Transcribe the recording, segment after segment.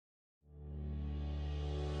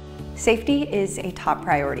Safety is a top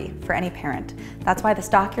priority for any parent. That's why the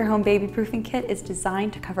Stock Your Home Baby Proofing Kit is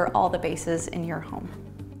designed to cover all the bases in your home.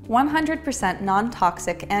 100%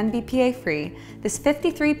 non-toxic and BPA-free, this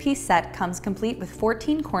 53-piece set comes complete with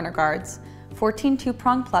 14 corner guards, 14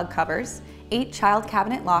 two-prong plug covers, 8 child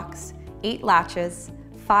cabinet locks, 8 latches,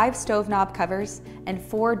 5 stove knob covers, and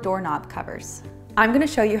 4 doorknob covers. I'm going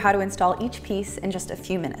to show you how to install each piece in just a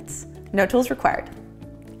few minutes. No tools required.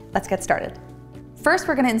 Let's get started. First,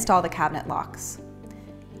 we're going to install the cabinet locks.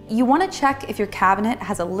 You want to check if your cabinet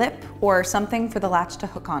has a lip or something for the latch to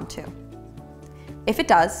hook onto. If it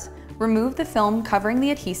does, remove the film covering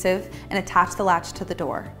the adhesive and attach the latch to the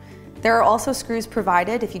door. There are also screws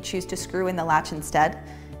provided if you choose to screw in the latch instead.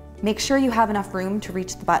 Make sure you have enough room to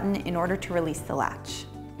reach the button in order to release the latch.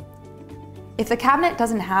 If the cabinet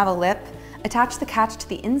doesn't have a lip, attach the catch to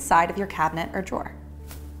the inside of your cabinet or drawer.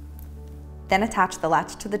 Then attach the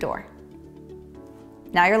latch to the door.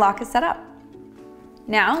 Now your lock is set up.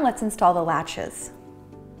 Now let's install the latches.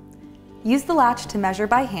 Use the latch to measure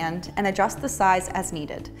by hand and adjust the size as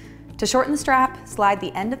needed. To shorten the strap, slide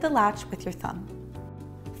the end of the latch with your thumb.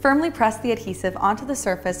 Firmly press the adhesive onto the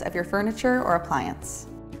surface of your furniture or appliance.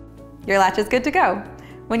 Your latch is good to go.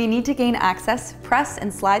 When you need to gain access, press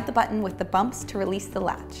and slide the button with the bumps to release the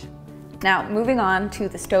latch. Now, moving on to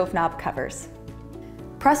the stove knob covers.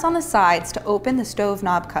 Press on the sides to open the stove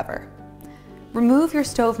knob cover. Remove your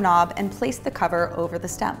stove knob and place the cover over the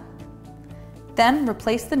stem. Then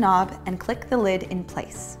replace the knob and click the lid in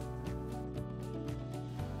place.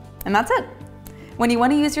 And that's it. When you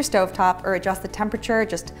want to use your stovetop or adjust the temperature,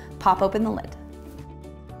 just pop open the lid.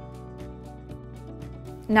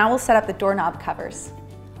 Now we'll set up the doorknob covers.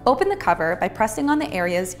 Open the cover by pressing on the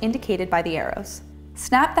areas indicated by the arrows.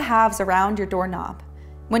 Snap the halves around your doorknob.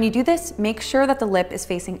 When you do this, make sure that the lip is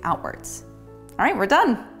facing outwards. All right, we're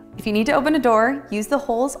done. If you need to open a door, use the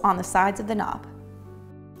holes on the sides of the knob.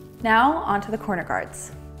 Now onto the corner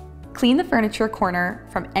guards. Clean the furniture corner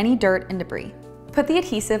from any dirt and debris. Put the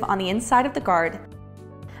adhesive on the inside of the guard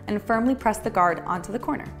and firmly press the guard onto the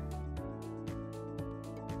corner.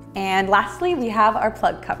 And lastly, we have our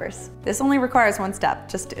plug covers. This only requires one step.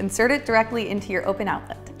 Just insert it directly into your open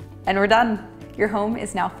outlet. And we're done. Your home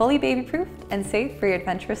is now fully baby-proofed and safe for your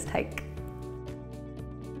adventurous hike.